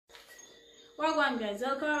Welcome guys,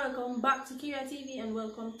 welcome back to Kiera TV and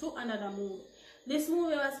welcome to another movie. This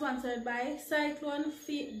movie was sponsored by Cyclone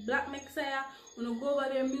Feet Black Messiah. You know, go over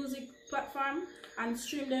their music platform and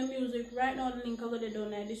stream their music right now. The link over there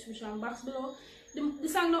down in the description box below. The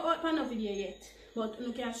song not out on the video yet, but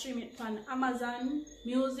you can stream it on Amazon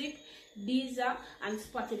Music, Deezer and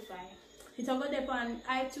Spotify. It's over there on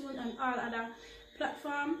iTunes and all other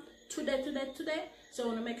platforms today. So I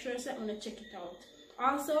want to make sure that you want to check it out.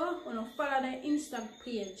 Also, I want to follow their Insta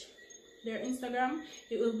page. Their Instagram,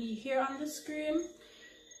 it will be here on the screen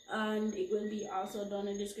and it will be also down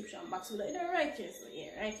in the description box below. They're right here, so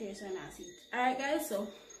yeah, right here, so I can see it. Alright guys, so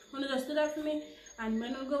I'm gonna just do that for me, and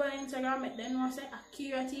when I go on Instagram, make them know say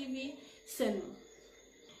Kiera TV send me.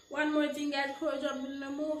 One more thing guys, before I jump in the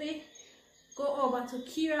movie, go over to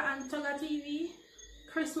Kiera and Toga TV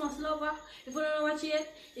Christmas Lover. If you don't watch it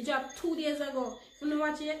yet, it dropped 2 days ago. If you don't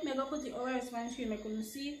watch it yet, I'm going to put it over on screen, I couldn't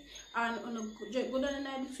see it. And I'm going to go down in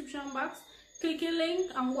the description box, click the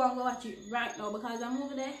link and go and go watch it right now, because the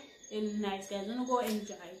movie there is nice guys. I'm going to go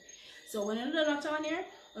enjoy. So when you do that on here,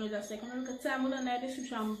 I'm going to just take a look at time in the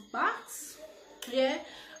description box. Yeah,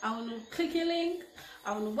 I'm going to click the link,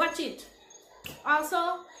 I'm going to watch it.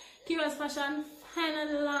 Also, KIERA'S fashion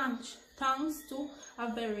finally launched thanks to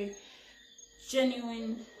a very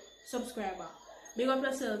genuine subscriber. Big up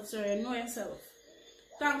yourself, sir. Know yourself.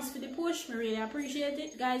 Thanks for the push. I really appreciate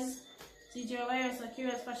it, guys. CJ Wires at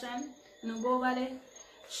KIERA'S Fashion. You know, go over there,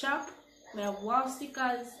 shop. We have wall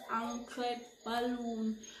stickers, anklet,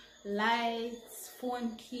 balloon, lights,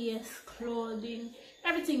 phone case, clothing,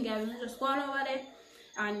 everything, guys. You just go on over there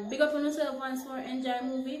and big up on yourself once more. Enjoy the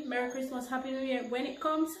movie. Merry Christmas, Happy New Year when it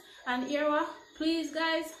comes. And Kiera, please,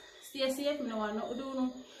 guys, stay safe. I don't want to do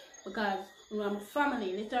no, because I'm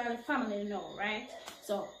family, literally family now, right?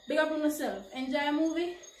 So, big up on yourself. Enjoy the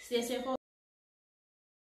movie. Stay safe.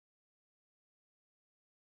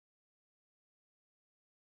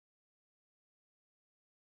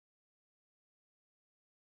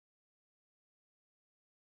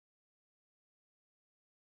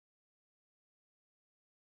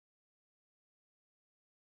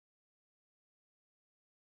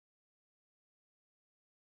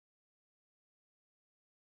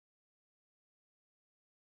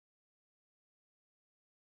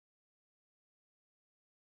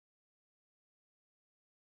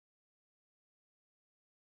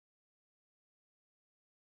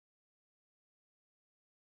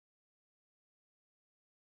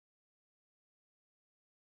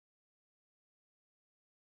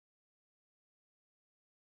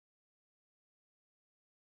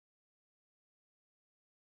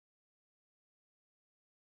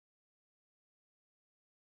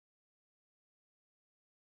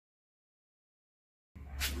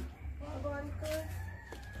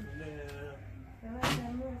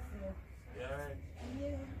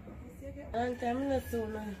 And I'm not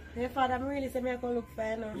soon. Hey father, I'm really saying I can look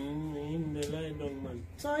fine now. In the lie down, man.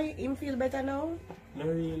 So him feel better now? No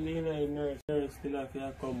really, nurse still have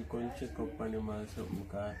to come check up on him or something,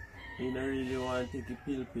 because he don't really want to take a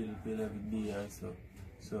pill every day or so.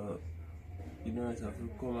 So the nurse have to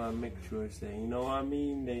come and make sure, say, you know what I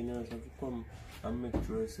mean? The nurse have to come and make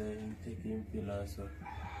sure, say, he take him pill or so.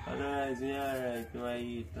 Otherwise, me alright, I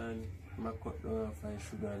eat and I cut down off my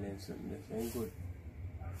sugar and something, that's ain't good.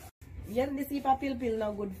 Yeah, this if a pill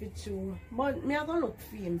not good for you. But me I go look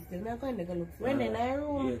for him still. Me I going to go look for him. When in my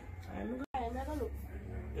room, yeah. I'm going to go look for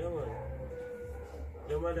him. Yeah, man.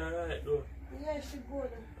 Your mother alright though? Yeah, she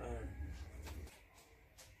good. Alright.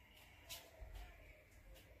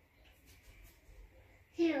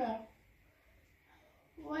 Kiera,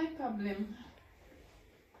 why problem?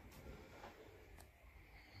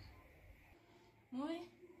 Why?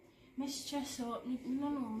 Me stress out.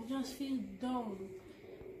 No, I just feel down.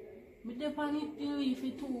 I depend on for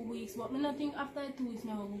 2 weeks, but I don't think after 2 weeks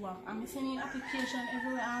I will go back. I'm sending application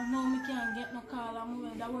everywhere and now I can't get no call.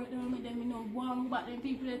 I'm that work there with them, you know, go back. Then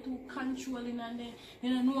people are too controlling and they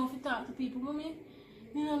don't know how to talk to people. Mommy,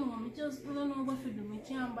 I don't know. I don't know what to do. I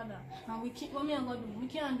can't bother. And what I am going to do? We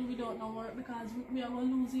can't do without no work because we are going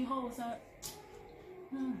to lose the house.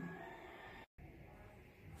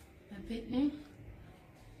 Pitney,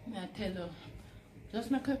 I tell you, just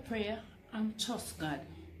make a prayer and trust God.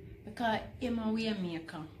 Because He's a way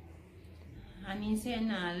maker. And He said,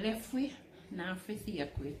 nah, left way, nah,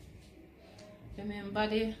 forsake way. Remember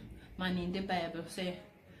the man in the Bible say,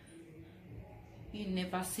 He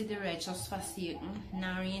never see the righteous forsaken,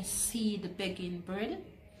 nor He see the begging bread.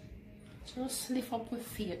 Just lift up with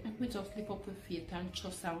faith. Make we just lift up with faith and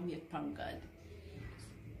trust and wait upon God.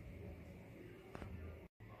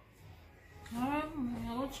 Alright,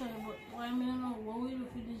 I will try, but why I don't know what we do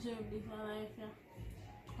if we deserve this for life, yeah.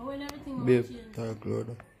 I will everything will Babe, change. talk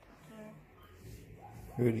louder.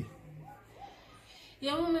 Ready?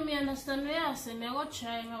 Yeah, me understand what you say. I will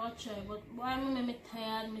try, but why me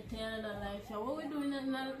tired of that life, yeah. What we doing if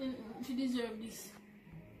we deserve this?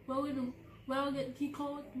 What we do? Why we get kicked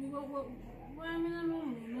out? Why I don't know.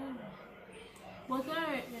 But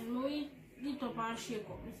alright then, we get up and shake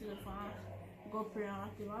up instead of go pray and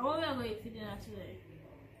whatever. What we are going to eat for dinner today?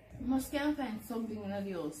 You must can find something in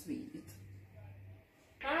the house to eat.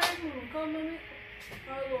 Alright, come with me.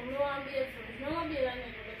 I'll go. No one be first. No one be that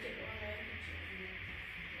nigga to take one.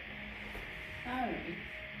 Alright.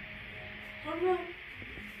 Come on.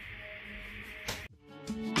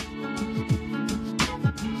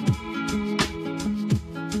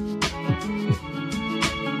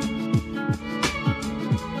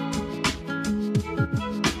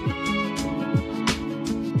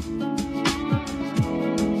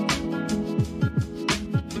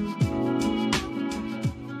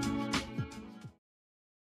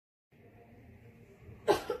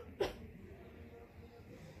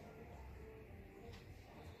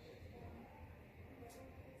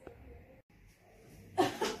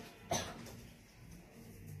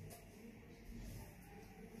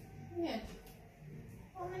 Yeah.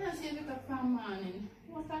 I'm going to see you from morning.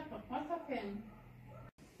 What happened?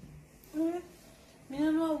 I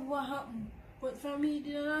don't know what happened, but for me,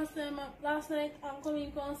 the last night I'm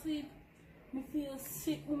coming to sleep. I feel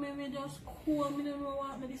sick, me just cool, I don't know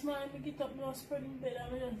what, this morning I get up, just spread in bed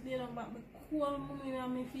and I just lay down back, I cool, and I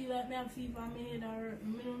feel like I have fever and my head hurt, I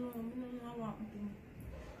don't know what happened to me.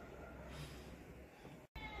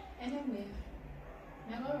 Anyway,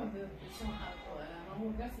 I'm going to rub you with some alcohol and I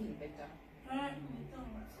hope you feel better. Alright,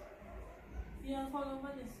 thanks. Yeah, I'll follow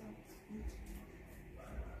over this one.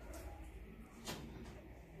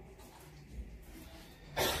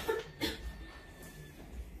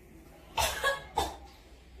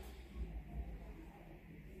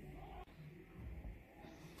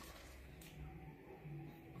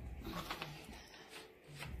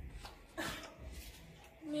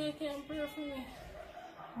 I can't pray for me.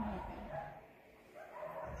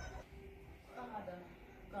 Father,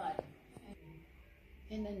 God,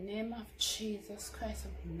 in the name of Jesus Christ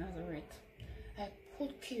of Nazareth, I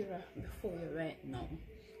put Kira before you right now.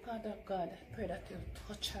 Father God, I pray that you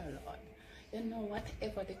touch her, Lord. You know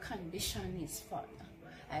whatever the condition is, Father.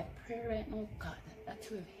 I pray right now, God, that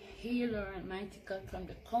you heal her, Almighty God, from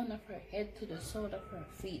the crown of her head to the sole of her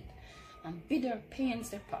feet, and bid her pains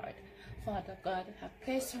depart. Father God, I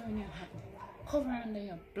place her in your hand. Cover her under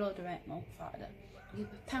your blood right now, Father. Give you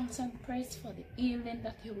thanks and praise for the healing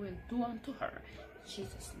that you will do unto her. In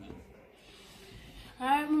Jesus' name.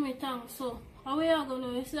 Alright, mommy, thanks. So, how are you going to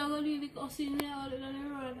do? You still going to leave the cousin me out on the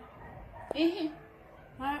road?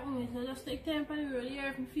 Alright, mommy, so just take time for the road. Here,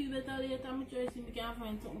 if you feel better later, I'm sure you can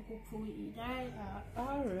find something to cook for we eat, alright?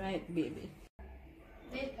 Alright, baby.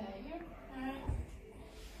 Later, yeah? Alright.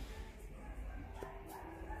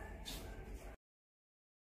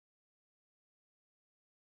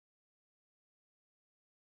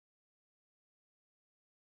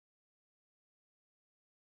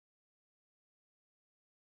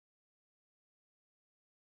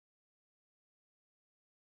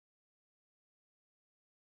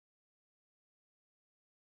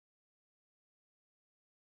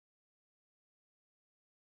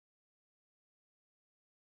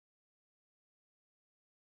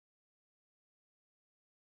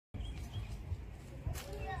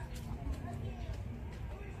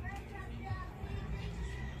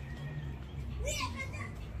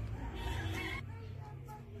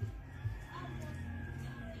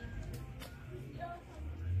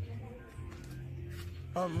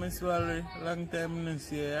 Oh, Miss Valerie, long time no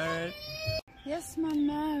see you, alright? Yes, man,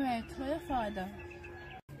 alright. Where your father?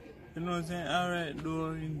 You know, saying alright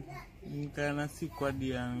though, in kind of sick what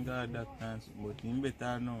day and got doctors, but in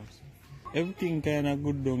better now. Everything kind of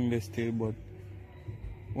good down there still, but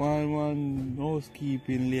one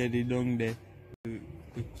housekeeping lady down there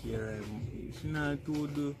take care of him. She not to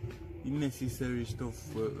do the necessary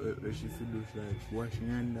stuff where she should do, like washing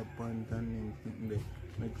her underpants and everything there.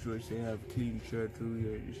 Make sure she have clean shirt to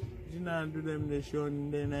wear. She not do them the show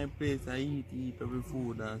and then I place I eat every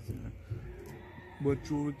food and so. But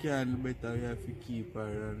true we can do better, we have to keep her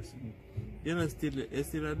and so. You know still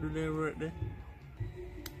do their work there?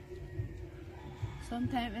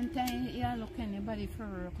 Sometimes in time you look anybody for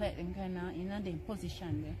work like them kind of in a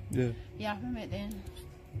position there. Yeah. You have to make them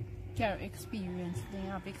carry experience. They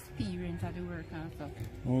have experience at the work and stuff.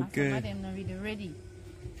 Okay. And some of them not really ready.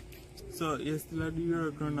 So you still do your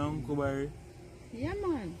work on Uncle Barry? Yeah,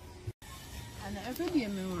 man. And every day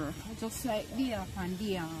me work, I just like day off and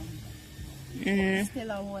day on.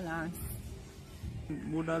 Still a whole lot.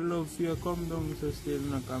 Would I love for you come down so still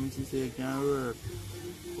not come to say you can work.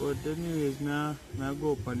 But anyways, I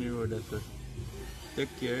go up on the road after.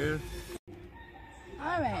 Take care.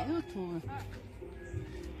 Alright, you too.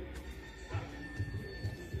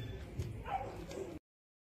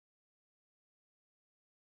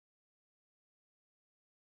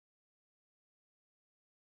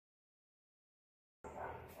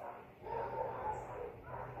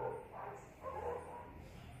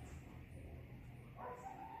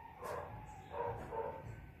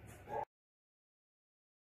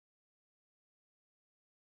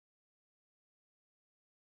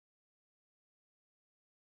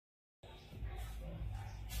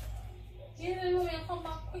 Come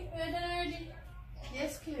back quick already.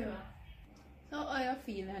 Yes, Kiera. So how you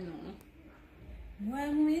feel now?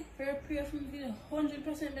 Well, me pray for me feel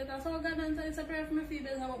 100% better. So God answers a prayer for me feel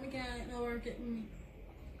better, but me can't work it with me.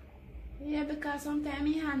 Yeah, because sometimes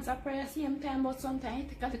my hands are pray at the same time, but sometimes it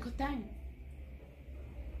take a little time.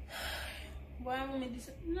 Why mommy this?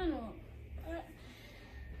 No.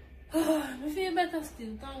 I feel better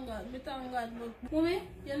still, thank God. Me thank God. But mommy,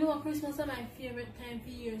 you know Christmas is my favorite time for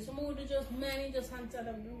years. So I would just manage just answer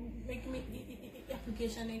them, make me the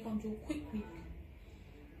application and come through quick.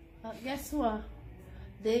 Guess what?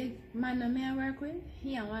 The man I work with,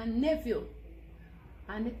 he has one nephew.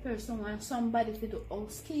 And the person wants somebody to do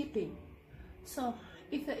housekeeping. So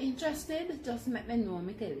if you're interested, just let me know,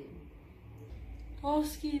 me tell you.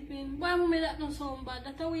 Housekeeping? Why mommy that not sound bad?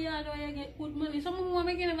 That's how we are where you get good money. Some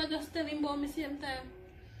mama can never just tell him about me same time.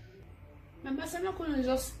 Remember, so I couldn't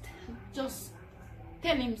just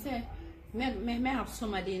tell him, say, me have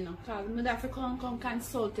somebody now. Because I have to come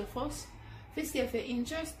consult you first. To see if you're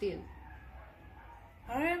interested.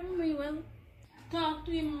 Alright, mommy, well, talk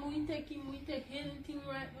to him, we take anything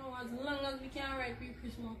right now as long as we can right for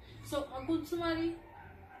Christmas. So, a good somebody?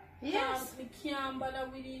 Yes. We can't bother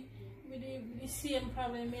with the same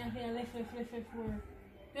problem me and here left for.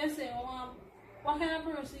 You say, what kind of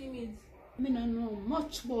person you mean? I don't know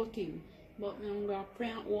much about him, but I'm going to pray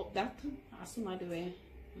and hope that as somebody way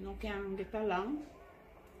you can get along.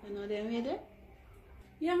 You know them way there?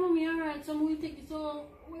 Yeah, mommy, alright, so we take it, so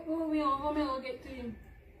how me go get to him?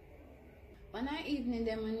 One night evening,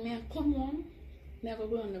 then when I come home, I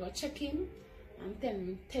go and go check him and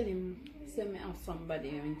tell him, say me have somebody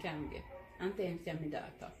we can get, and tell him say my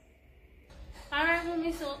daughter. Alright,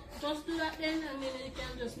 mommy, so just do that then, and then you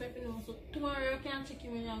can just make me know. So tomorrow you can check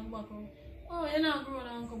him when you go back home. Oh, you're not going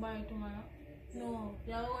to go buy tomorrow? No,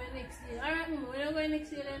 you're going next year. Alright, mommy, when you're going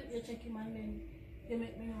next year, then you check him and then you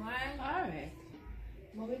make me know, alright? Alright.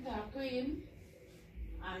 But we talk to him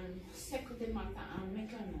and settle the matter and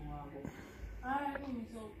make him know how to go. Alright, mommy,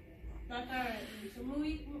 so that's alright. So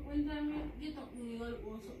when time you get up, you will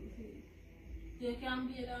do something for you. You can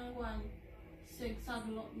be there and go and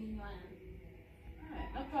saddle up me and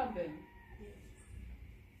Alright, no problem.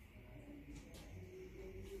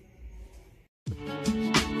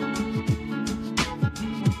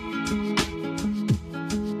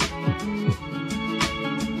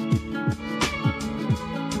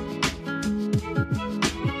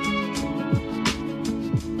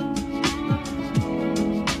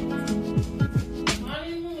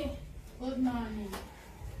 Morning, mommy. Good morning.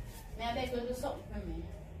 May I beg you to do something for me?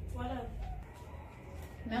 What up?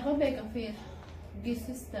 May I go beg you for give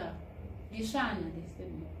sister, give Shana this to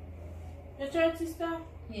me? Your church sister?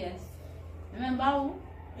 Yes. Remember who?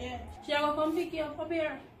 Yeah. She will come pick you up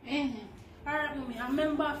here. Alright, mommy. I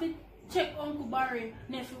remember if you check Uncle Barry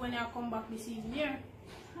nephew when I come back this evening. Yeah.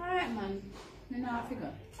 Alright, man. I know I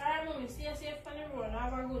figure. Alright, mommy. Stay safe on the road.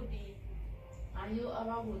 Have a good day. And you have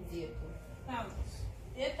a good day too. Thanks.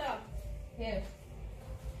 Get up. Yes.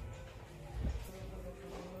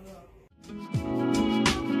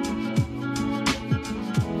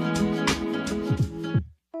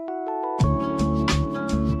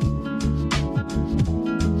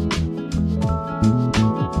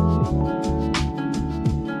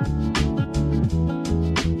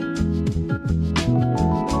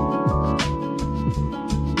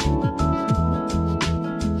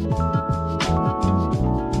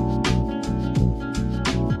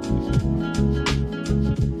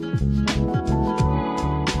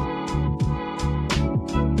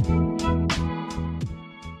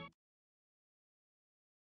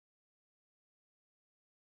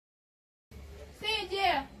 CJ!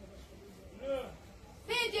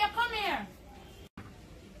 CJ, come here!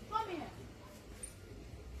 Come here!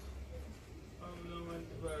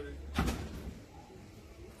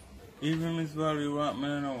 Even Miss Val, you want me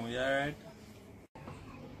to know, you alright?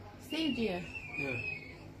 CJ, Yeah.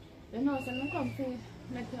 You know, so I come to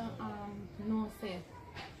make you know, say,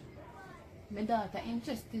 my daughter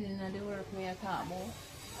interested in the work we are talking about.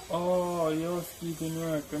 Oh, you're speaking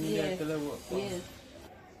work. Come here, tell her what. Yes.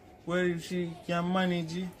 Well, if she can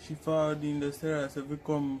manage it, she forward in the Sarah, so we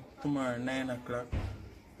come tomorrow 9 o'clock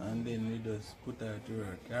and then we just put her to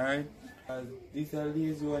work, alright? This a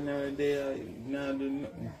lazy one out there, now do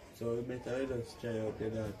nothing. So we better just try out the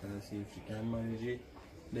daughter and see if she can manage it.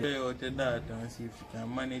 Then try out the daughter and see if she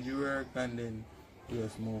can manage the work and then we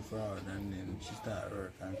just move forward and then she start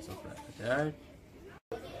work and stuff like that, alright?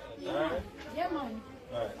 Alright? Yeah, man.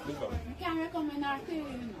 Alright, look up. You can't recommend her to you, you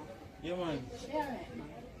know. Yeah, man. Yeah, right, man.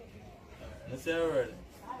 Let's say alright.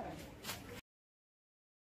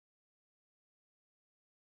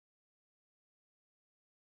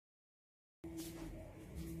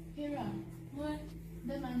 Kira, What?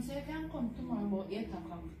 the man say you can come tomorrow about 8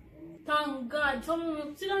 o'clock. Thank God.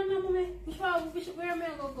 So, sit down now, mommy. Where am I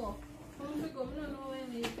going to go? I'm going to go. I don't know where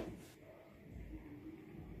I live.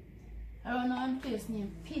 I run on a place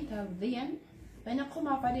named Peter Lane. When you come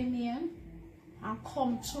up at the lane and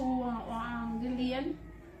come through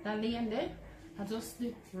the lane there, I just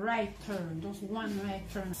the right turn, just one right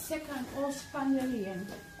turn. Second house from the lane.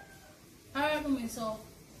 Alright, mommy. So,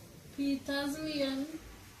 Peter's Lane,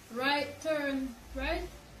 right turn, right?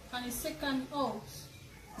 And the second house.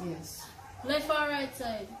 Yes. Left or right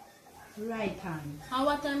side? Right hand. And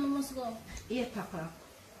what time I must go? 8 o'clock.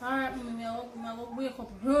 Alright, mommy. I will wake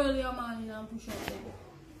up early in the morning and push up there.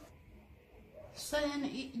 So then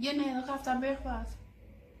you need to look after breakfast.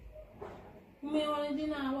 Mommy, I want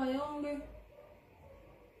dinner. Why are you hungry?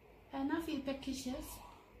 And I feel pecocious.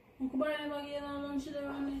 I could buy never get no lunch there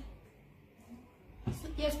on there.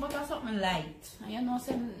 Yes, but that's something light. And you know,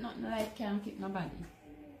 say nothing light can keep my body.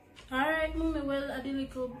 Alright, mommy, well, I did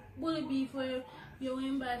little bully beef where you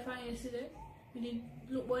went by from yesterday. We did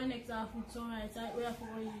look boy next to our food, so right, so we have to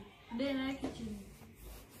go eat. Then in the kitchen.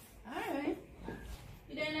 Alright.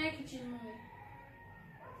 You then in the kitchen, mommy.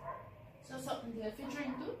 So something there for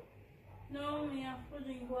drink too? No, me have to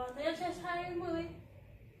drink water. You just hurry, boy.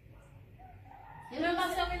 You remember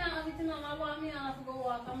say we not have it in my want me and have to go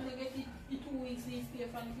walk. I'm going to get the 2 weeks leave pay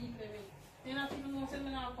from the people. You're not even going to say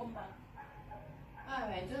me now come back.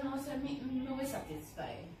 Alright, you know, so me will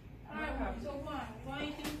satisfied. Alright, so go on. Go on,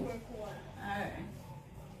 eat for a while. Alright.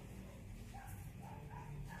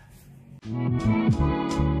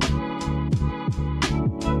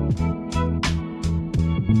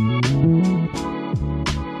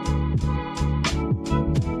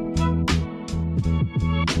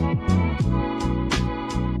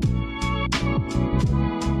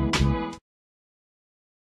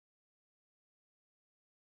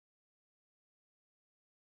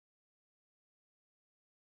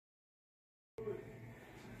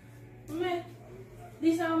 Mommy,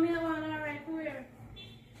 this is how me want to write where?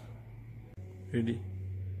 Ready?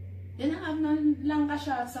 You don't have no longer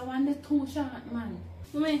shots, I want the 2 short, man.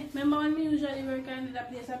 Mommy, remember when me usually work in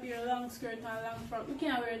that place, I wear a long skirt and long front. We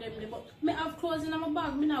can't wear them there, but me have clothes in my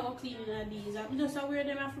bag, me not go clean in these. I just wear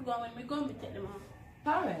them after go when me go, me take them off.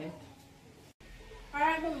 Alright.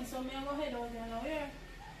 Alright, mommy, so me I go head out there now, yeah?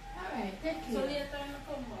 Alright, take care. So later when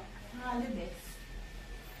I come back. All the best.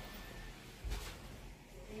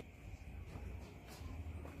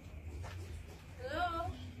 Hello?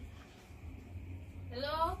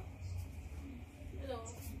 Hello? Hello?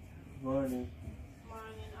 Morning.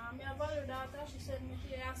 Morning. Me have a daughter, she said me to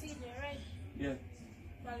you see there, right? Yeah.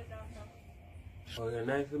 Valid daughter. Oh, yeah,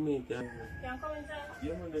 nice to meet you. Can I come inside?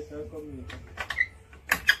 Yeah, man, they can come in.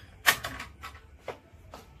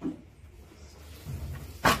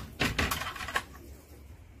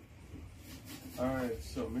 Alright,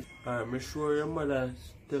 so me sure your mother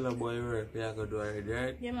tell her boy work you go do already,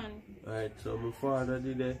 right? Yeah, man. Alright, so my father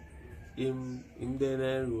did that. Him there in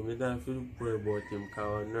the room, I don't feel worry about him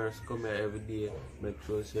because a nurse come here every day, make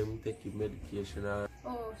sure him take his medication.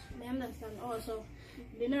 Oh, I understand. Oh, so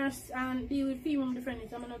the nurse and deal with female differently.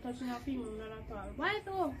 I'm not touching a female at all. Why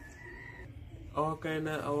though? Our kind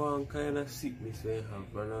of sickness we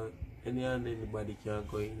have, any and anybody can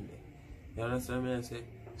go in there. You understand me? I say?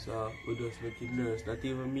 So we just make it nurse. Not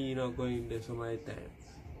even me not go in there some of the time.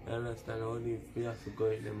 You understand? Only if we have to go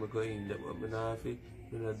in there, we go in there, but we not have it,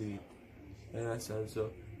 we not do it. You understand?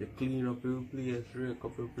 So you clean up your place, rake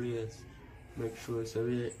up your place, make sure so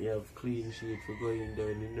you have clean sheet for going there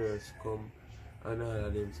when the nurse come and all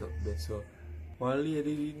of them stuff there. So one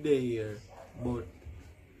lady did there, but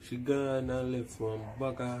she gone and left one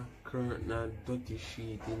bag of curtain and dirty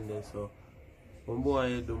sheet in there. So when boy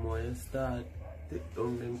you do more, you start take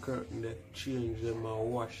down them curtain there, change them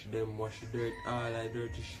and wash the dirt, all the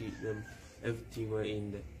dirty sheet them everything were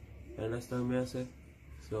in there. You understand me I say?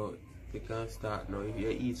 So you can start now. If you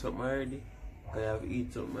eat something already, you have to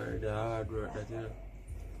eat something already, hard work that you know.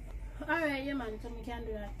 Alright, yeah man, so we can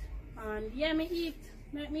do that. And yeah, me eat.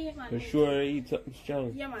 Make me eat man. You sure you eat something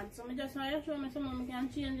strong? Yeah man, so I just want to show me some we can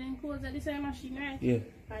change in clothes at the same machine, right? Yeah.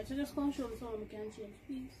 Alright, so just come show me some we can change,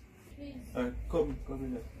 please. Please. Alright, come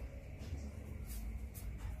in there.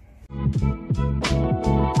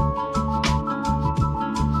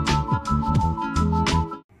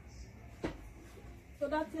 So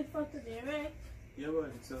that's it for today, right? Yeah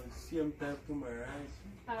man, so same time tomorrow, right?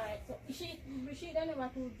 Alright, so the sheet they never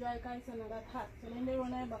too dry because it's not that hot. So then they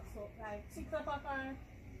run our back so like 6 o'clock or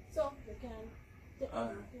so we can take them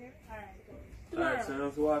out here. Alright, so tomorrow. Alright, so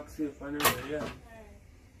just walk safe and everything, yeah.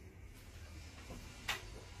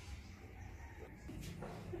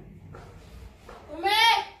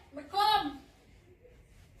 Alright. Me come!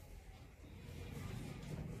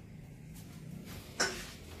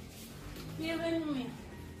 Here with me.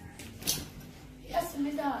 Yes,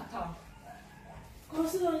 my daughter. Come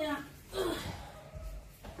sit down here.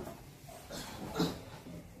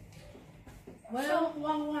 Well,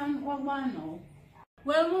 what one now?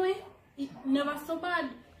 Well, mommy, it never so bad.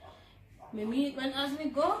 Me meet when as me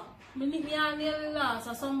go, me meet me all nearly last,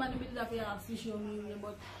 or somebody be that ask to show me,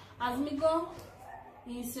 but as me go,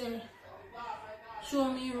 he say, show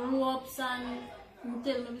me ropes and he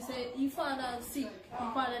tell me, say, your father is sick,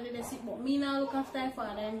 your father did sick, but me now look after your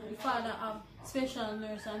father, and your father have special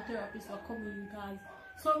nurse and therapist for coming because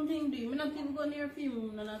something do. Me not even go near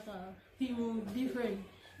film, none at all. Film different.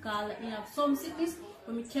 Because like, me have some sickness,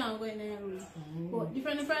 but me can't go in the room. But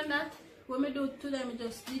different that, when me do to them, me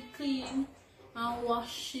just did clean and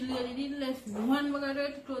wash. The lady did left one bag of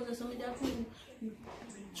dirty clothes, so me just clean.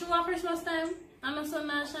 Through a Christmas time, and the sun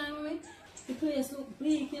not shine with me, the place look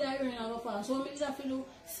bleak, like rain and go fast. So me just have to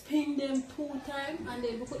spin them 2 times, and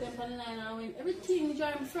then we put them on the line, and when everything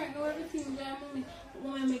dry, my friend know everything dry, mommy.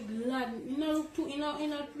 But me glad. You know, look too, you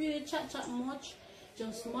know really chat much.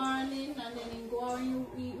 Just morning and then you go and you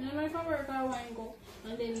eat. You know, if I work or when you go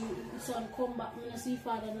and then the son come back and see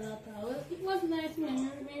father and that. Well, it was nice, man.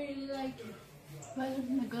 I really like it. Well,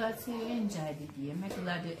 I'm glad to you enjoy the day. I'm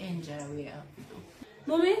glad you enjoy where you are.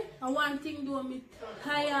 Mommy, and one thing do me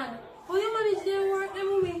tired. How you manage their work,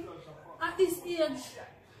 mommy? At this age?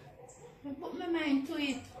 I put my mind to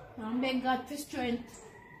it and beg God for strength.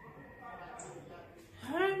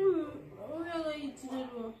 What are you going to eat today,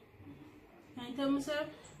 though? Can you tell me, sir?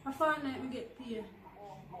 I found night we get paid.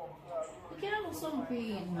 You can have some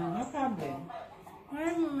paid, man. No problem.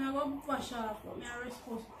 Alright, mommy, I go wash off, but I rest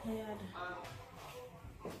supposed to be tired.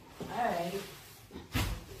 Alright.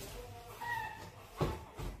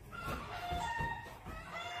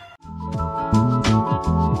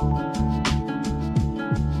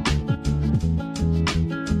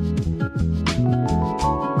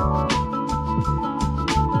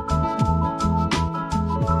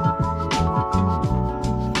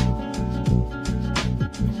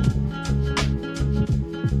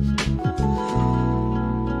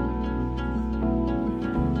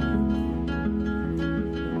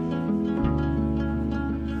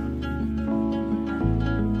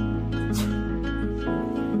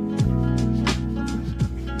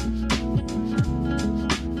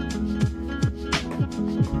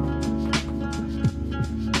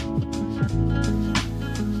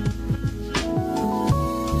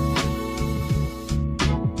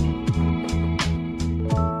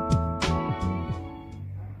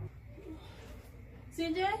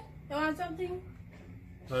 CJ, you want something?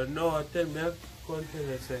 No, tell me, I can't tell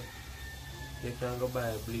you, say, you can go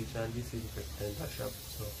buy bleach and disinfectant at shop.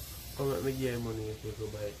 So, come let me give you money if you go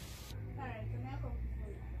buy it. Alright, can I go?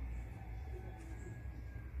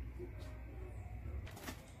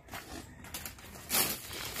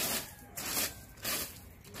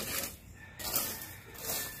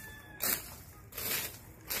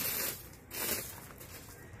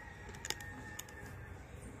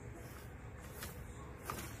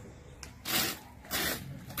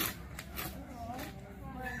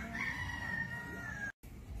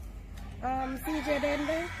 CJ then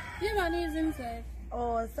there? Yeah, man, he's inside.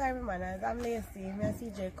 Oh, sorry man, I'm Lacey, my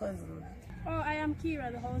CJ cousin. Oh, I am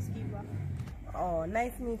Kira, the housekeeper. Oh,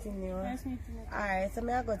 nice meeting you. Nice meeting you. Alright, so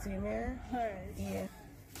may I go to you, Mary? Alright. Yeah.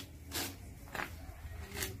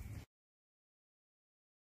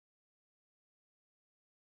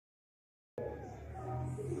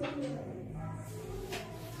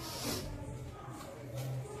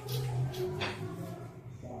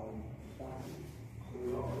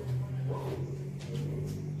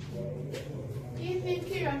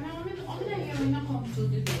 Kira, now I'm not here when I come to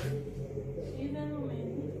the door. Even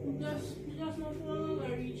women, just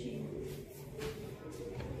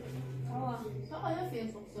why your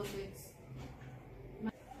face looks so big?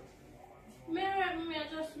 Me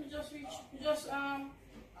just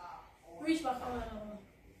reach back a while.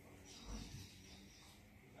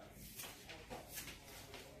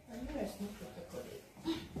 I'm very smooth with the code.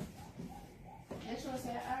 You sure say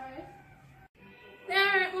alright?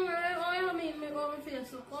 Yeah, alright, what you mean? Me go my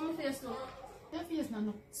face look. How my face look? Your face not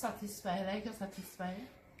look satisfied, like you're satisfied.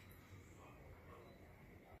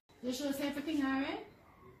 You sure say everything alright?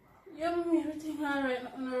 Yeah, everything alright,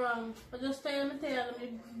 nothing wrong. I just tell me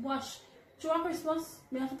wash. Through Christmas,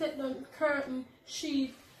 I have to take down curtain,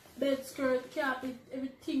 sheet, bed skirt, carpet,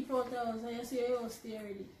 everything for the house. And you see your house stay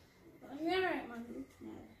ready. I'm alright, man.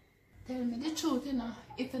 Tell me the truth, you know.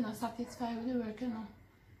 If you're not satisfied with the work, you know,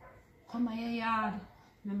 come on your yard.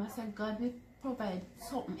 Remember, I said God will provide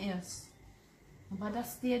something else. But that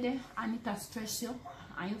stay there and it has stress you,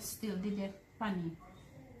 and you still did that funny.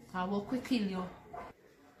 I work will kill you.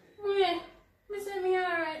 Yeah, me say me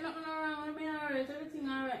alright, nothing wrong with me alright, everything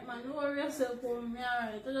alright, man. Don't worry yourself for me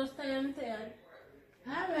alright. I just tired.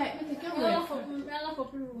 Alright, me take your I word lock for up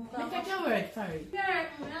the room. it. Me take your word for it. Yeah,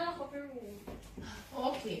 alright, I lock up the room.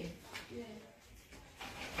 Okay. Yeah.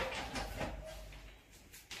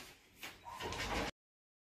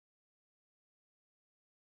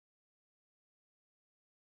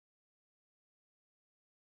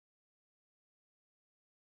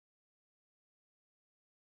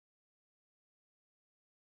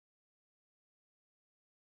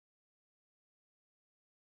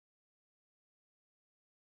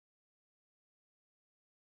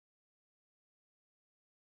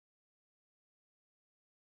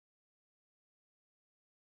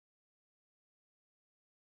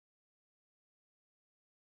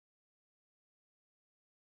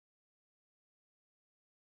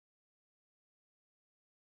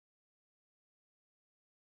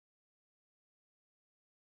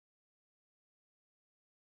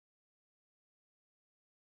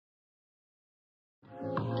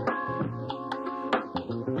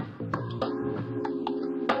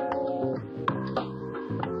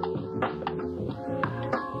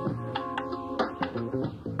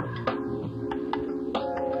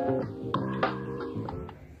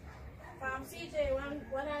 CJ,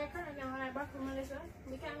 when I currently when I back from Melissa,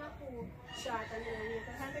 we cannot pull short and then we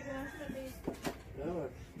can take one to the Yeah.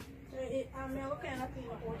 so I'm what kind of pull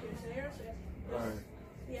what you say, so Alright.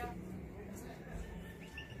 yeah.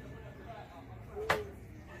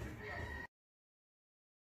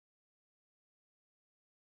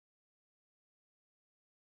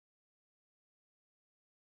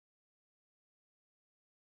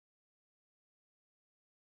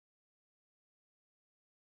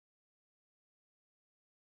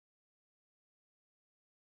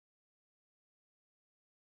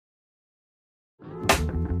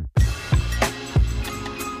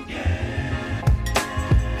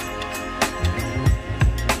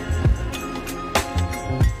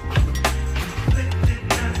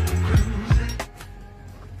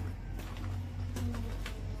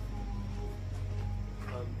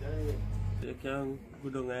 You can go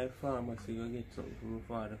down to the pharmacy and get something from my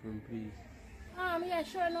father from please. Yeah,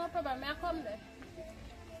 sure, no problem. May I come there?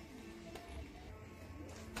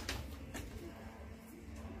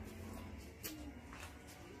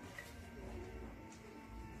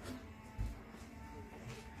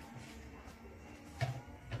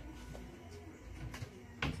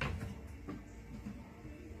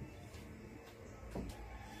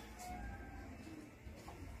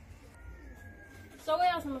 So where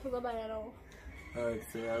else am I to go buy it now? Alright,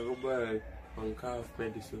 so I go buy one cough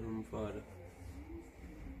medicine from my father.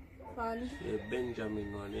 Fun. Yeah,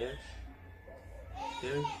 Benjamin one, yeah?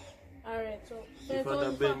 Yeah? Alright, so If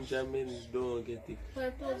other Benjamin don't get it.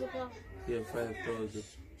 5,000 pounds. Yeah, 5,000.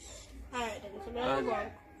 Alright then, so I'm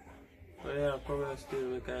going. Oh yeah, come and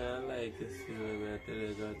still because I like to see when I tell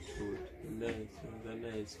you the truth. Nice, it's a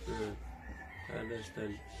nice girl. I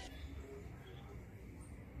understand.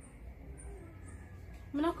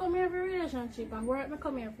 I'm not come here for relationship and work, I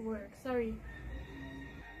come here for work, sorry.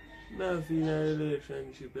 Not in a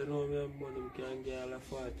relationship, you know me have money, I can get all a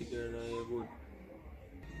 40 girl and you're good.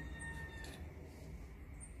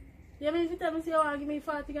 You mean if you tell me say you want to give me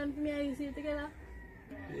 40 grand for me and you see it together?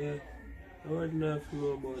 Yeah, I want to know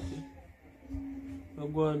about it.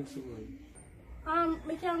 I'm going soon.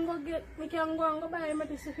 We can go and go buy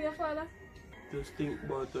medicine for your father. Just think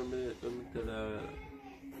about it, let me tell you.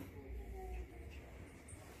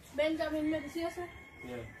 Benjamin medicine, sir?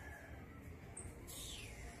 Yeah.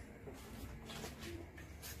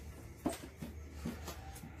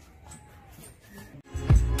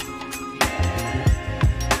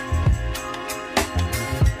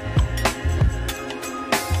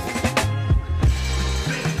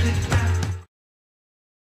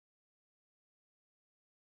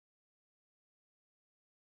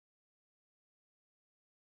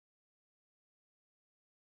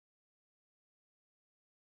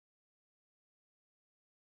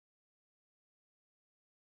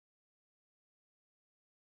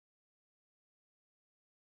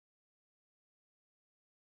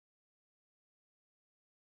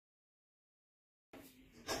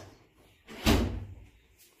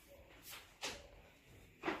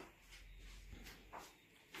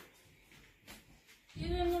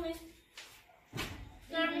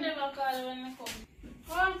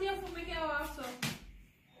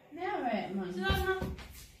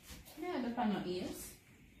 on your ears.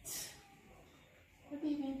 What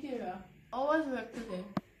evening, Kiera? How was work today?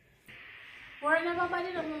 Work never bad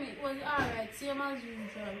enough, mommy. It was alright, same as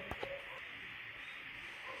usual.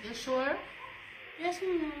 You sure? Yes,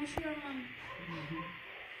 mommy, I'm sure, man.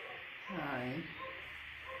 Hi.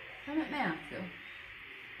 Can I ask you?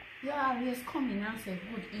 You always come in and say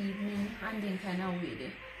good evening and then kind of wait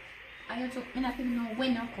there. And you just, I don't even know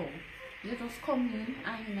when you come. You just come in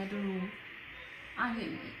and in the room and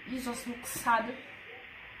you just look sad.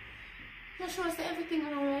 You sure say everything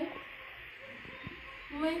alright?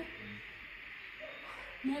 Mommy,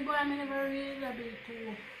 I never really able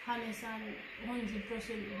to honest and 100% with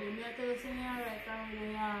you. I tell you something alright, I'm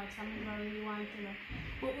going to ask, I never really want to know.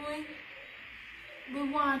 But we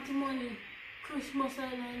want money. Christmas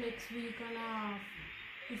and next week and a half,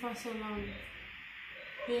 if I so long.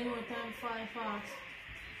 Pay no time fast.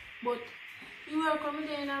 But you work on me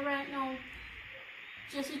there right now.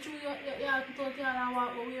 Just through you have to talk to you and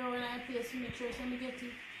walk, but we are on a place to make sure so me get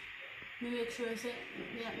it. Me make sure say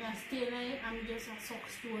I stay there and me just a suck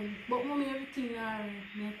stone. But mommy, everything alright.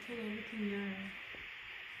 Me tell you everything alright.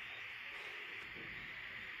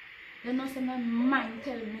 You know, say my mind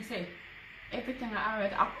tell me say everything is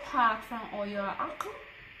alright apart from all your act.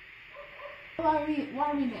 What really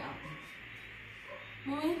happened?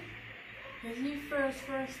 Mommy, this is the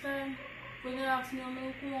first time when they ask me how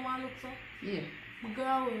I come home and look so. Yeah. I go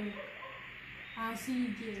away and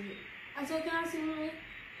see Jerry. I said, can I see mommy?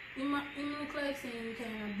 He look like saying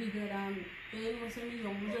kind of bigger than me. He must say me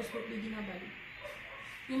young, he just look big in a body.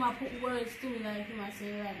 He might put words to me like he might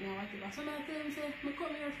say right now, whatever. So I tell him, say, I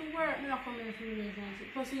come here for work, I don't come here for relationship.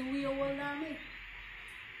 Plus he way older than me.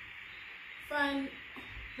 Find,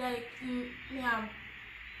 like, me have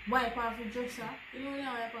wipe off a dresser. You know when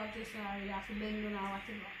I wipe off a dresser, you have to bend down or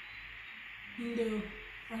whatever. In there,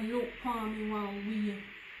 and look upon me one way.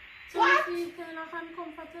 So I feel kind of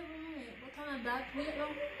uncomfortable with me. But on that, wait now.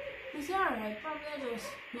 I say, alright, probably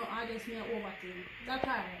I just me overthink. That's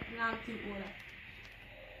alright, now I think all that.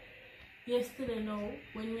 Yesterday now,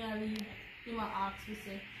 when me leave, he might ask me,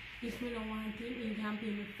 say, if me don't want him, he can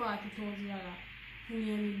pay me $40,000 for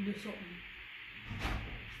me and do something.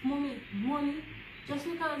 Mommy, money, just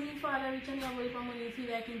because his father rich and he have a lot of money, he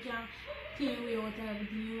feel like he can pay away out and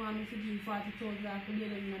everything, you want me to give $40,000 for the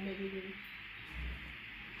other in a bed with him.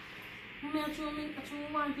 Mommy, I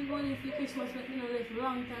truly want to money for Christmas, but me not left a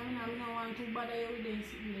long time and I don't want to bother you with them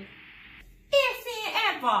sitting there. If he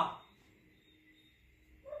ever.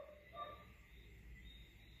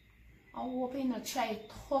 I hope he not try to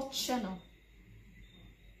touch you now.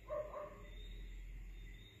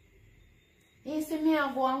 You see me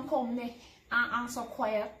I go and come there and so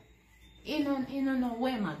quiet. You don't know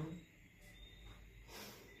where man.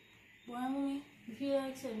 Why, mommy? If you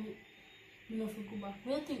like saying me not go back,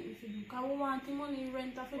 what do you think if you do? Because we want the money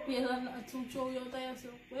rent off a pay and to show you out of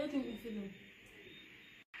yourself. What do you think if you do?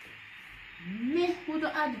 Me would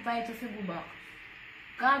advise you to go back.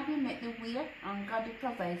 God will make the way and God will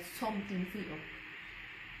provide something for you.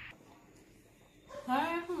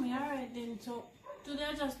 Alright, mommy, alright then. So today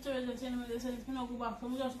I just Thursday, so they said if you not go back, so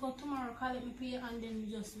we just go tomorrow, call it me pay and then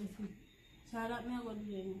we just leave it. So that me I go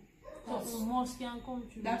do them. So most can come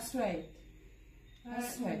through. That's right.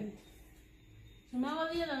 That's right. So I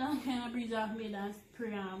go later and kind of breathe off me and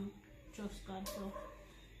pray and trust God. So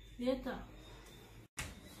later.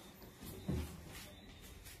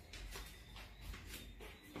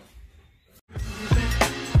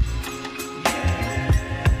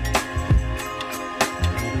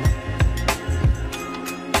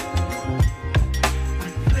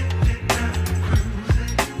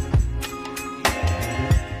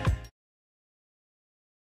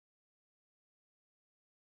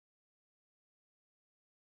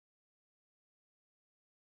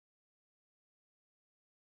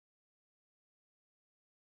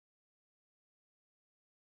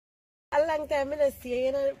 A long time I don't see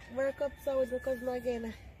you know, work up so with my cousin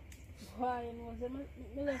again. Why, you know,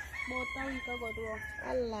 I left about a week ago to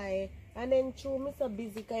I lie. And then through me so busy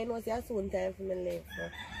because you know it's a soon time for me leave.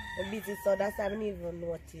 I'm busy so that's why I didn't even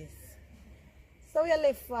notice. So you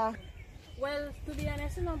left for? well, to be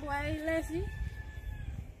honest, you know, boy, Leslie,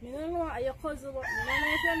 I don't know your cousin, but I don't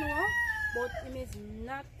know if you know, but he is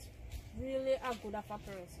not really a good of a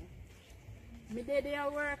person. Me did their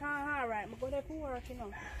work and alright, I go there for work, you know.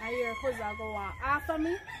 And your cousin go on after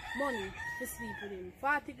me, money to sleep with him.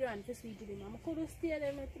 40 grand to sleep with him. I couldn't stay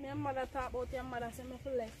there, my mother talk about your mother, say me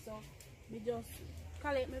for left, so we just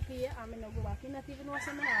collect me pay and I not go back. You not even know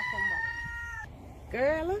say me not come back.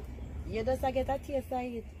 Girl, you just get a taste of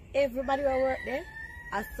it. Everybody will work there.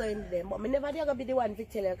 I signed them. But I never gonna be the one to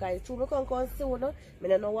tell you guys. True, I can come soon. I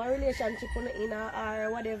don't know what relationship in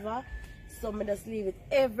or whatever. So I just leave it.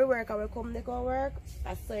 Every work I will come, they go work.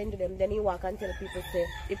 I sign them. Then you walk and tell people say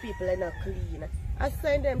the people are not clean. I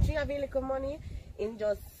sign them. She have a little money and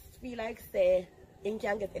just feel like say you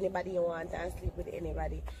can get anybody you want and sleep with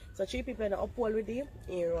anybody. So 3 people in the uphold with you,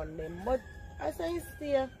 you run them. But I say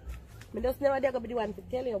stay. I just never gonna be the one to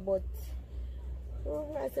tell you, but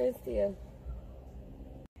I say stay.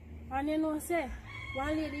 And you know, say,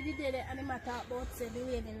 one lady did it and the matter about say the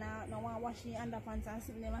lady now want to wash the underpants and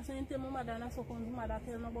sit them. I say, tell my mother and I so come to mother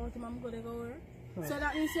tell me about him, I'm going to go work. So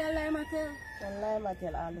that means you lie, I tell. I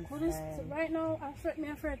tell all this time. So right now, I fret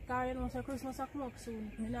because you know, so Christmas will come up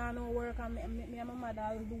soon. I don't know work and me and my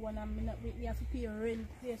mother will do one and we have to pay rent.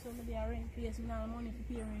 Place, so I do rent place, I don't have money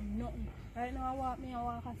to pay rent, nothing. Right now, I walk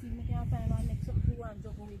and see if I can find one next something to want to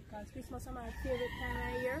juggle with. Because Christmas is my favorite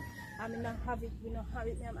time of year. And we don't have it, we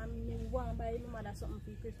want to buy my mother something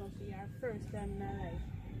for Christmas for your first time in my life.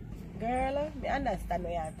 Girl, I understand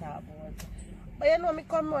what you're talking about. But you know, I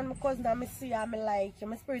come on my cousin and I see her, I like you.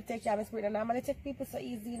 My spirit take you, my spirit, and I'm going to take people so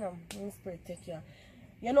easy, you know. My spirit take you.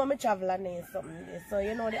 You know, I travel and then something. So,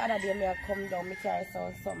 you know, the other day I come down, I carry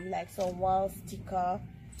something like some wall sticker,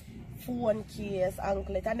 phone case,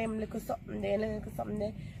 anklet, and them little something there, little something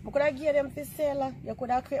there. I could have given them for sale. You could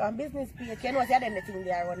have created a business page. You know, see anything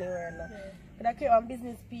there running around. You could have created a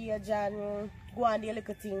business page and go on the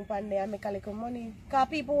little thing and there and make a little money. Because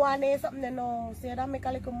people want to something they know, say that make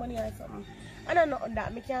a little money or something. I don't know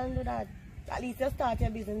that, I can't do that. At least you start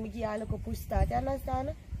your business, I give you a little push start, you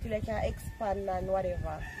understand? Till you can expand and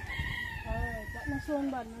whatever. Alright, that not so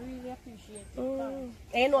bad, I really appreciate it. And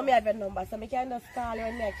you know me have your number, so I can just call you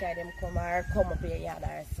when I carry them come or come up your yard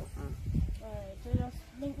or something. Alright, so just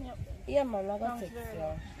link me up then. Yeah man, I got text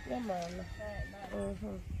you. Yeah man. Alright, bye.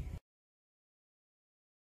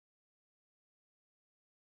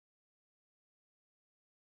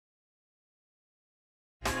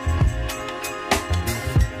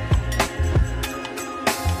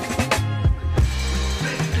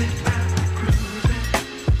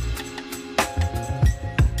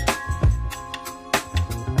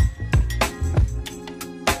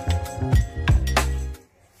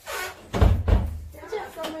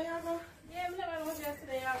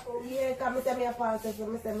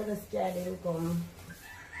 So I just scared them come.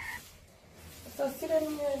 So sit down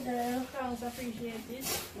here, girl. Thanks, appreciate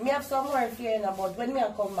it. Me have some work here but when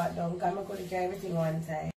I come back down, because I could carry everything one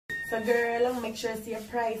time. So girl, make sure you see your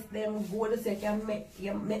price them good so you can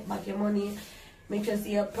make back your money. Make sure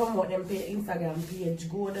you promote them Instagram page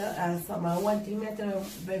good and one thing I tell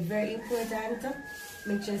you very important.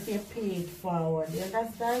 Make sure you pay it forward. You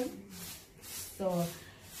understand? So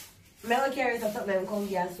I will carry something come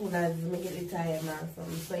here as soon as I get the time or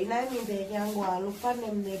something. So in that means you can go and look for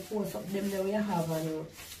them, they post up them that we have and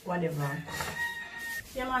whatever.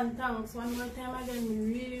 Yeah man, thanks. One more time again,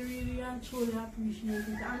 we really and truly appreciate it.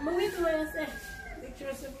 And but wait till I say, make sure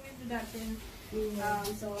we do that then.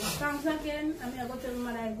 So thanks again. I'm going to tell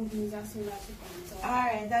my mother good news as soon as she comes. So.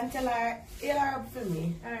 Alright, then tell her, heal her up for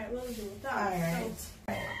me. Alright, we'll do. Thanks.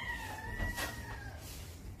 Alright.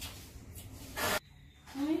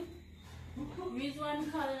 Reason why I'm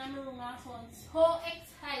calling on the room last one. So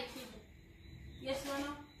excited. Yes,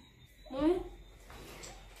 Mama?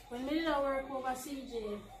 When we did our work over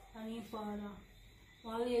CJ and his father,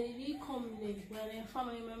 one lady did come there, where their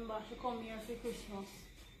family member, she come here for Christmas.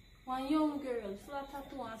 One young girl, full of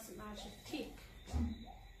tattoo and she thick.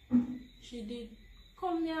 She did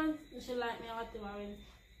come there and she liked me or whatever.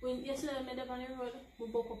 When yesterday I met up on the road, we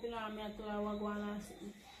woke up in her and I told her what going on and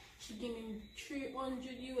something. She gave me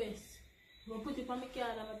 300 US. I put it on my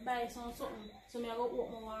card and I buy something. So I go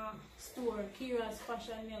open my store, KIERA'S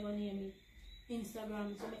fashion, I go name it.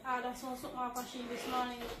 Instagram. So I order something off of she this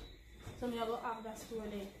morning. So I go have that store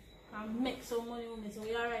there. And make some money with me. So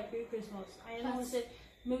we alright for Christmas. And you know I said,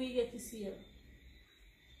 maybe we get to see her.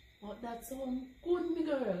 But that's so good, my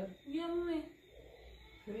girl. Yeah, me.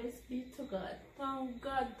 Praise be to God. Thank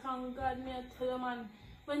God, me I tell you man.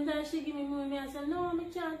 When time she give me money, I said, no, I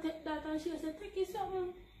can't take that. And she said, take it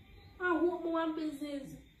something. I hope more business.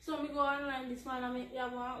 So I go online this man and I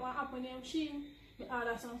have one app on the machine. I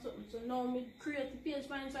order something. So now I create a page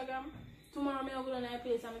for Instagram. Tomorrow I go to that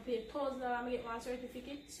place and I pay $1,000 and I get my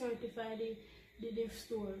certificate, certify the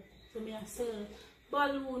store. So I sell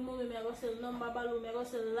balloon, I go sell number balloon, I go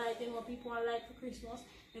sell lighting what people want light for Christmas.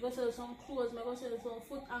 I go sell some clothes, I go sell some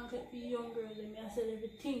foot anklet for young girls, and I sell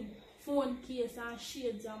everything. Phone case and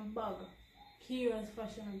shades and bag. KIERA'S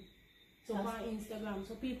fashion. So on Instagram.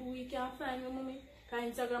 So people we can find me, mommy. Because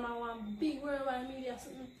Instagram I want big worldwide media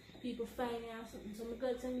something. people find you or something. So I'm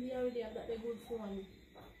glad somebody already have got a good phone.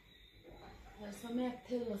 Well, so may I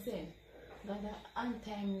tell you, say, God, on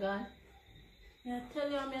time, God. I tell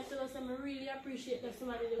you, I really appreciate that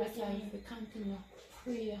somebody do That's it why for me. we continue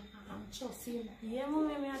pray and trust Him. Yeah,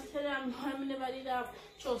 mommy, I tell you, I never did have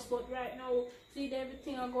trust, but right now, see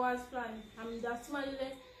everything I go as planned. I mean, that somebody,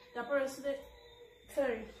 that person,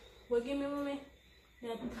 sorry, will give me, mommy.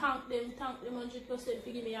 I thank them 100% for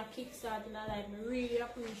giving me a kickstart in my life. I really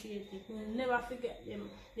appreciate it. I never forget them,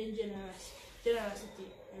 their generosity.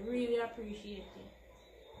 I really appreciate it.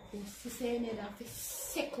 You say that I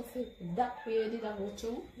sick of it that way did I go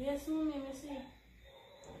through? Yes, mommy, I see.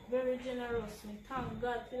 Very generous. Me thank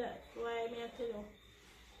God for that. Why may I tell you?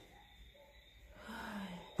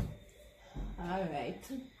 Alright.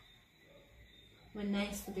 Well,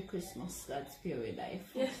 nice for the Christmas, God's spirit life.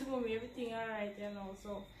 Yes, mommy, everything alright, you know.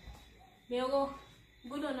 So, me go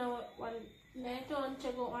good on one night on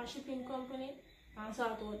check out one shipping company and sort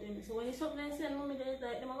out them. So when it's something I send mommy, there's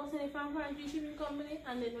like them I go send it from country shipping company,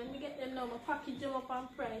 and then when we get them now, I package them up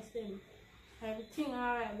and price them. Everything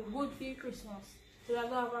alright, be good for your Christmas. So I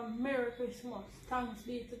go have a Merry Christmas. Thanks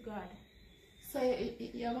be to God. So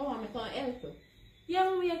you want me to help you? Yeah,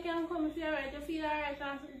 mommy, you can come if you're alright. You feel alright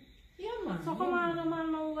and Yeah, man. so come on,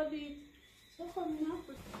 man, now what do it? So come now.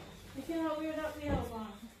 You feel how weird that we have one.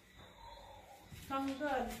 Thank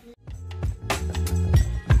God.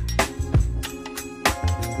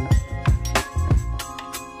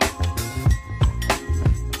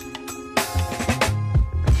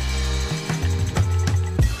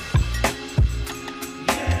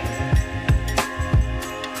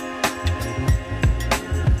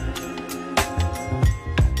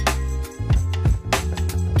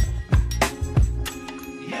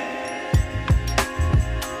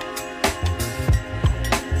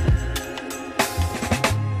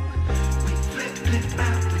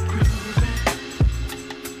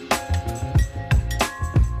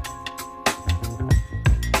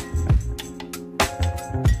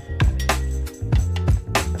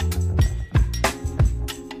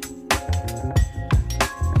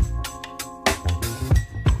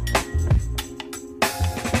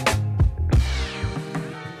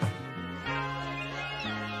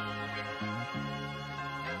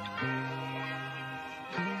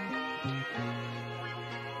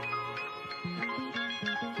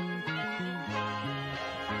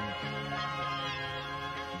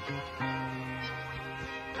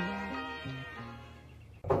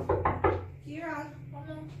 Kiera,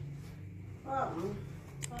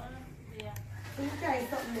 Yeah. can you try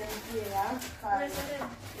something else, Kiera? Where's the them?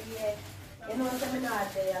 Yeah. You know, I'm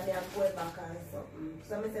not there, I'm going back and something.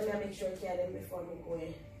 So I'm going to make sure I carry them before I go.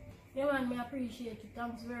 Yeah, man, me appreciate it.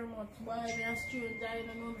 Thanks very much. Boy, me a stranger, I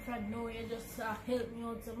don't know if I know you just help me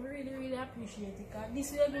out. So I really appreciate it. Cause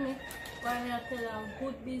this way, give me, why me I tell you,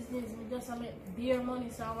 good business. Me just make beer money,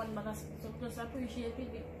 so I want to so just appreciate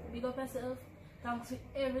it. Big up yourself. Thanks for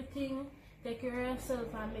everything. Take care of yourself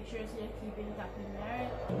and make sure you keep in touch with me,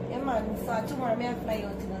 alright? Yeah, man, so tomorrow I fly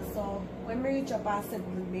out, you know, so when I reach up and settle,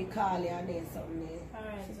 me call you and then something.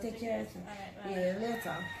 Alright, So so take care of yourself. Alright, Yeah,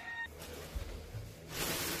 later.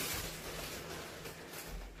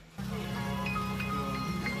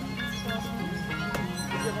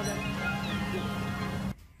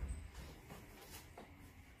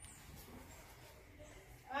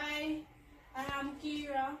 Hi, I am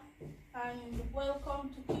Kiera and welcome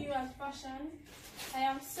to KIERA'S Fashion. I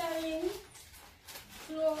am selling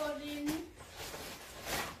clothing,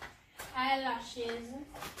 eyelashes,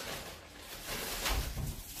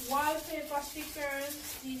 wallpaper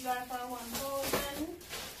stickers. These are for 1,000.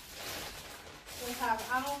 We have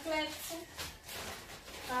anklets.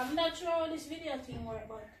 I'm not sure how this video thing works,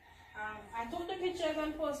 but I took the pictures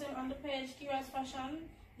and posted them on the page KIERA'S Fashion.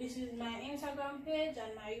 This is my Instagram page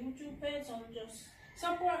and my YouTube page, so just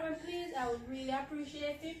support me please. I would really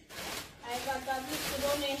appreciate it. I got a little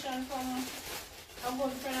donation from a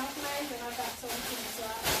good friend of mine and I got something. So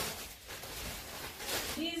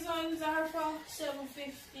these ones are for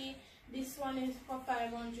 $750. This one is for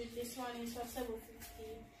 $500. This one is for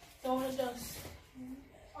 $750. So just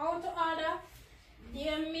how to order,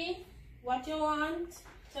 DM me what you want,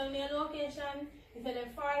 tell me your location. If you're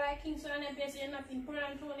far like Kingston and place you're not in Port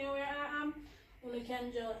Antonio where I am, you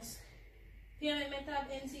can just payment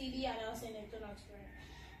method NCD and I'll send it to Knoxville.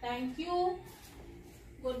 Thank you.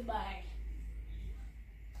 Goodbye.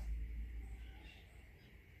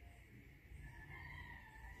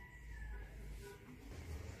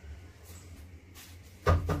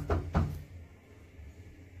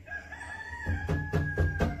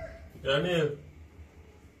 Daniel.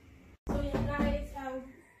 So yeah guys,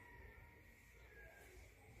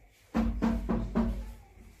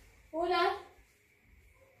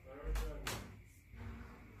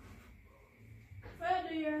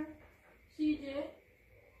 here, CJ.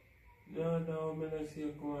 No, I'm gonna see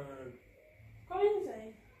you come around. Come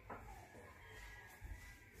inside.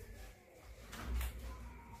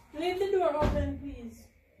 Leave the door open, please.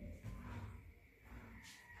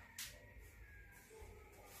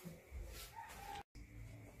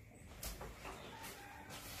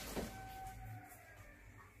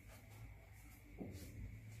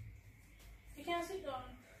 You can sit down.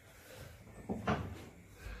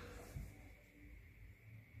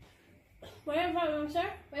 What your problem, sir?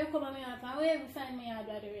 Where you come on me out? Where you find me out,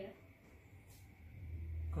 by the way?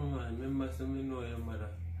 Come on, remember so me know your mother.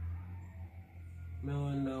 Me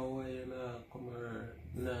wonder why you not come around,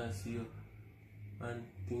 not see you, and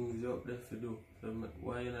things you up there to do. So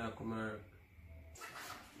why you not come around?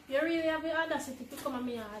 You really have the audacity to come on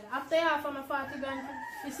me out. After you offer my 40 grand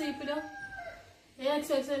to sleep with you, you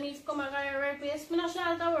expect me to come and go your place. I'm not sure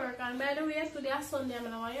how to work, and by the way, today is Sunday,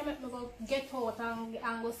 I want you make me go get out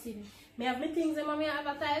and go see me. I have my things in my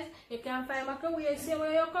advertise. You can find my career. You see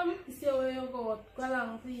where you come, you see where you go. Go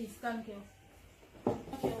along, please. Thank you.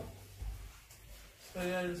 Thank you. So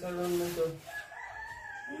you're just around me too?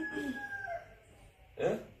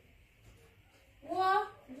 Eh? What?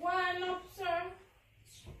 Why not, sir?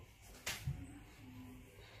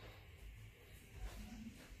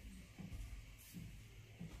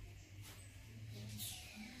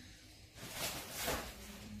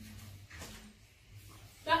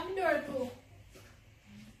 Lock the door too.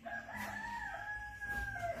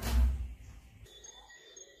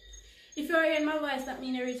 If you're hearing my voice, that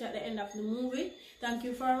means you reach at the end of the movie. Thank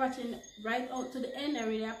you for watching right out to the end. I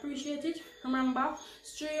really appreciate it. Remember,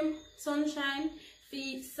 stream, sunshine,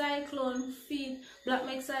 feed, cyclone, feed, black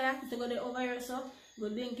messiah. To go there over here, so go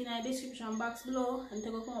link in the description box below, and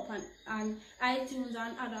to go come up on iTunes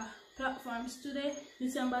and other platforms today,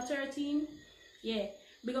 December 13. Yeah,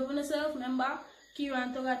 big up on yourself. Remember, Kiera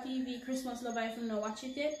and Toga TV Christmas Love. If you not watch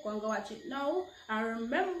it yet, go and go watch it now. And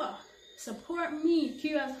remember, support me,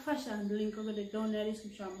 KIERA'S Fashion. The link will be down in the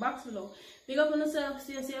description box below. Big up on yourself.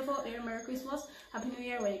 Stay safe out there. Merry Christmas. Happy New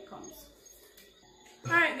Year when it comes.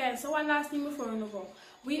 Alright guys, so one last thing before we go.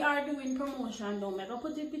 We are doing promotion now. I'm gonna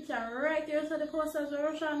put the picture right here so the posters where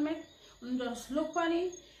Roshan make. And just look on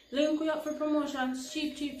it. Link we up for promotions.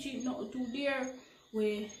 Cheap, not too dear.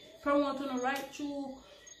 We promote on the right through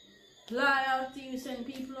loyalty. We send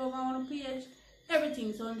people over on the page.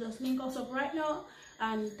 Everything. So just link us up right now.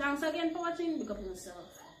 And thanks again for watching. Big up on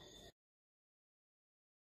yourself.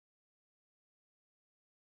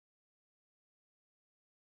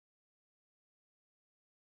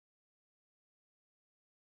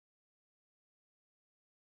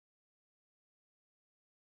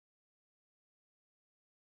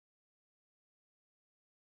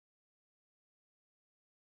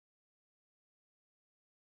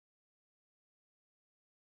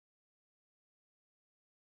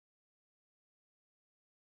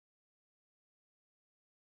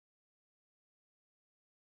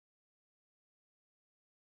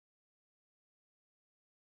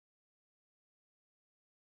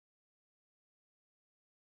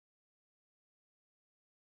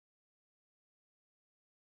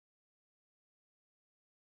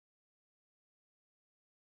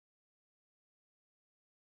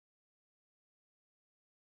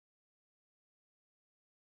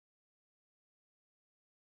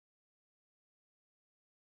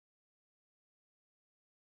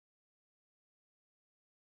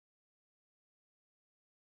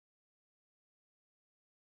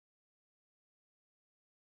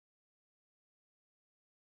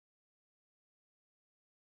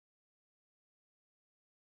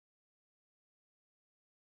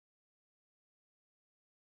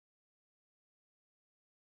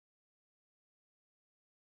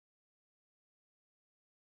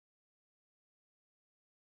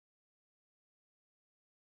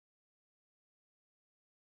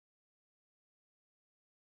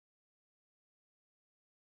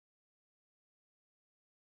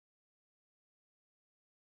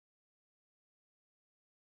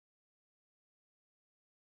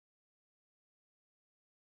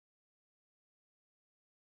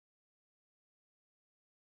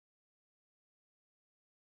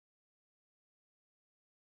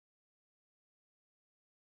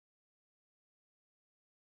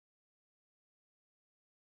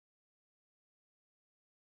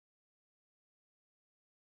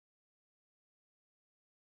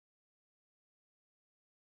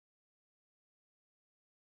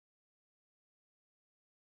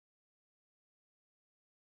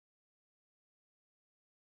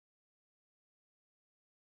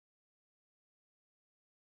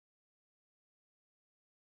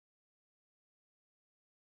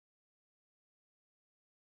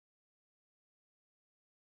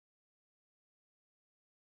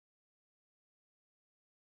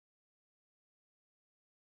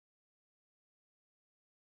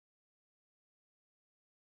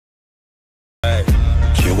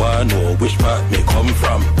 which part me come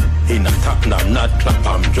from. In a Tottenham, not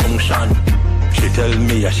Clapham Junction. She tell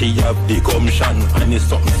me she have the gumption, and it's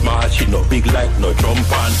something small, she no big like no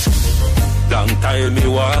jump on. Long time me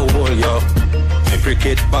want hold you, me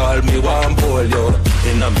cricket ball me want bowl you.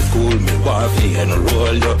 In a me school me want fi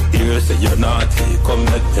enroll you. Here say you're naughty, come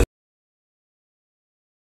let me.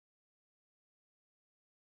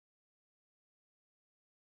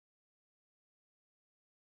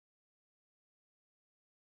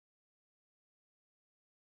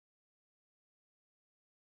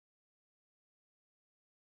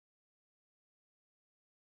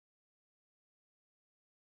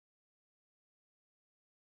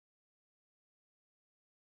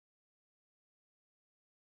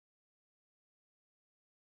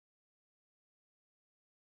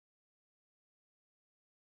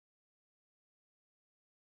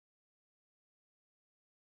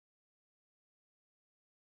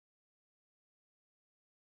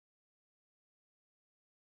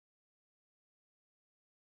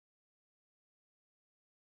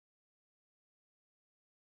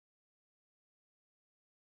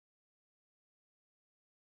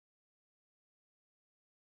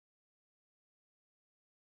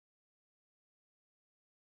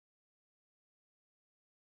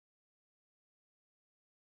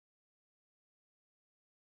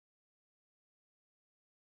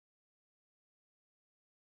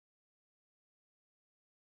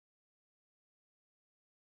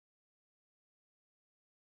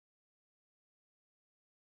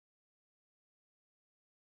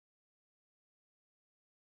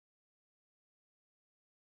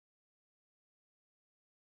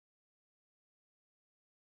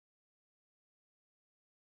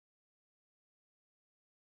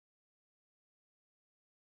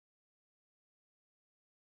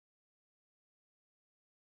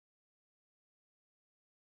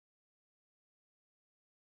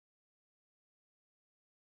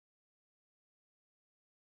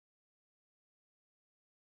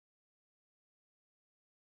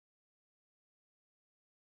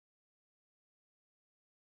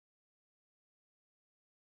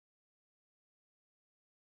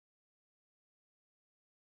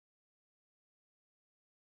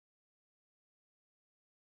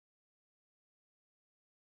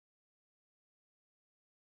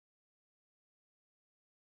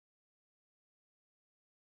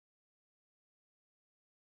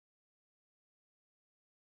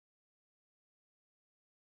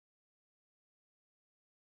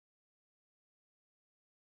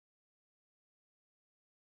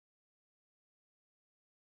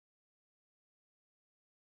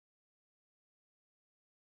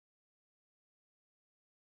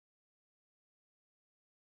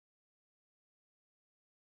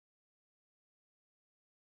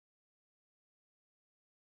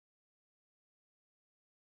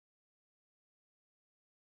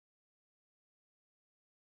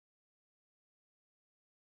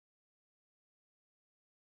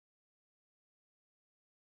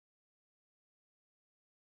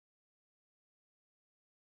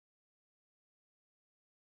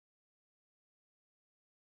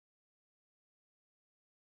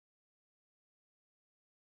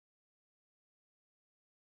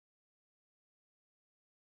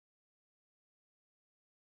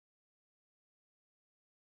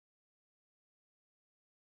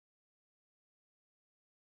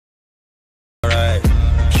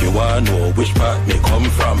 She wanna know which part me come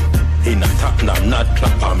from. In a Tottenham, not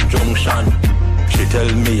Clapham Junction. She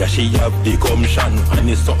tell me she have the gumption, and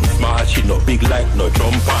it's something small, she no big like no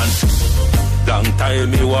jump on. Long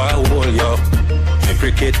time me want hold you, me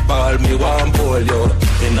cricket ball me want bowl you.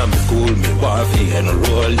 In a me school me want fi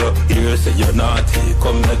enroll you. Here say you're naughty,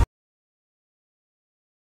 come let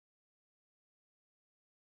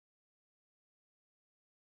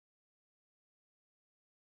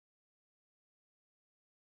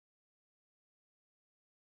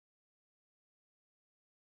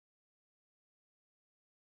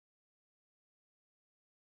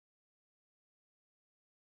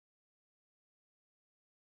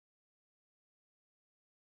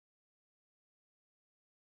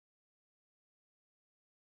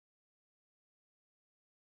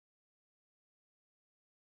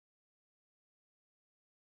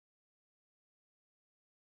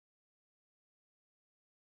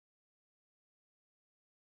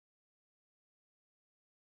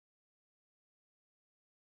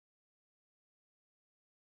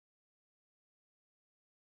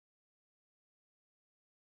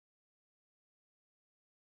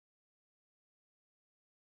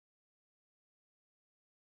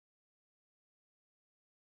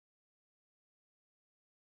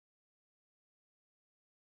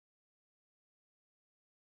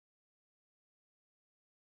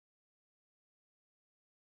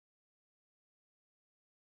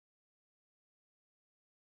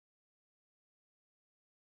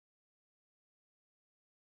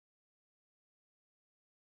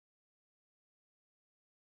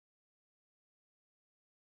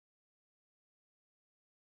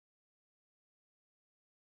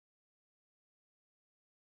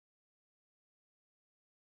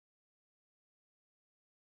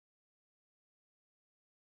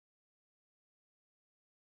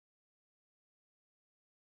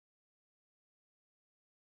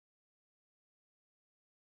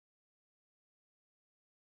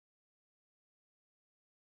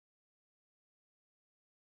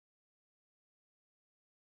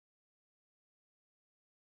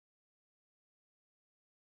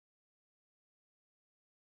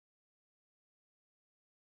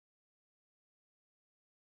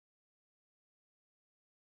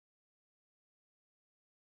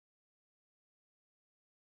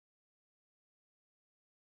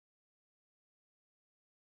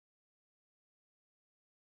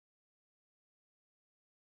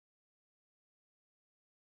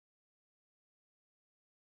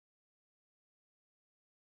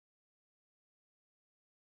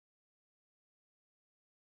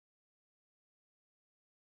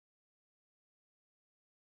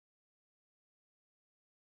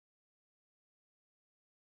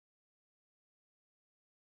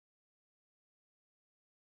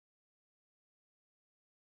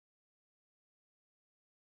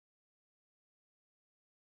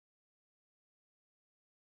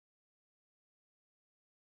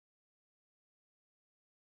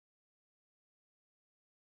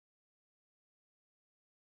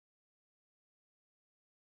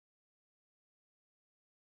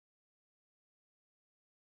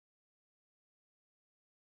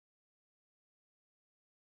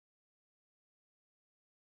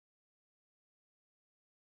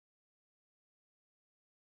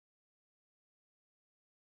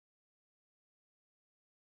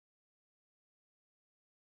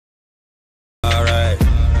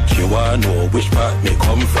want know which part me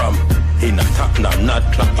come from. In a Tottenham, not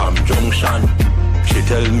Clapham Junction. She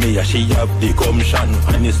tell me that she have the gumption,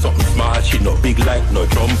 and it's something small, she no big like no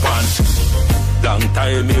jump on. Long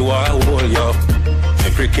time me want hold you. Me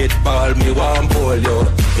cricket ball me want bowl you.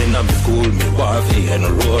 In a me school me want fi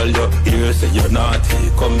enroll you. Here say you're naughty,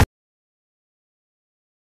 come.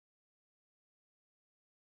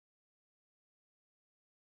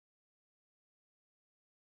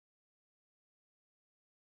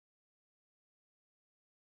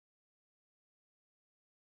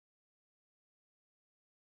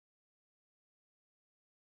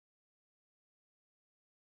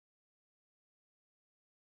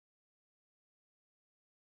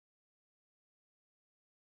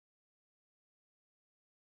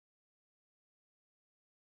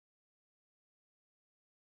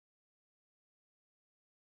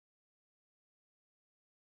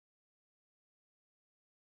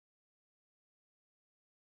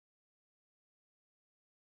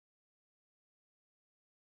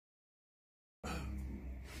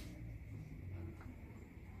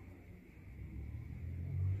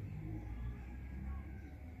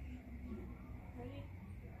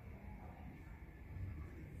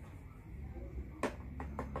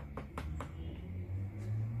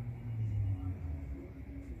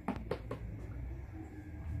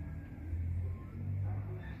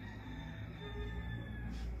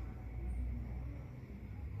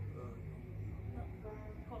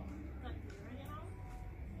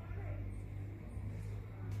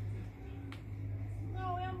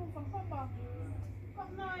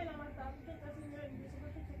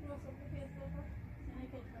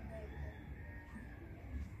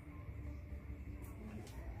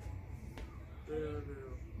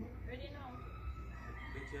 Ready now?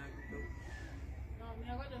 No, me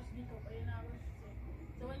I go just get up, you know.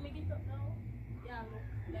 So when me get up now, yeah, look,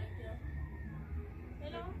 like you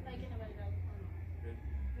know, like you never done.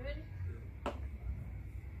 You ready?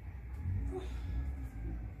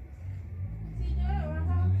 See there, what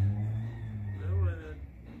happened? I want to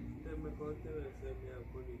tell me about it and say me a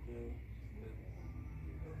good game.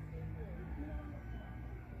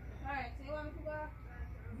 Alright, so you want to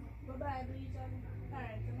go buy bleach and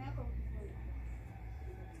alright, so me I come to school.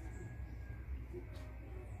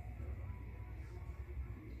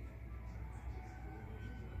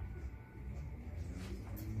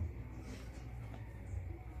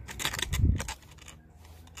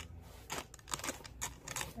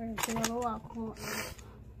 So I'm going to walk home.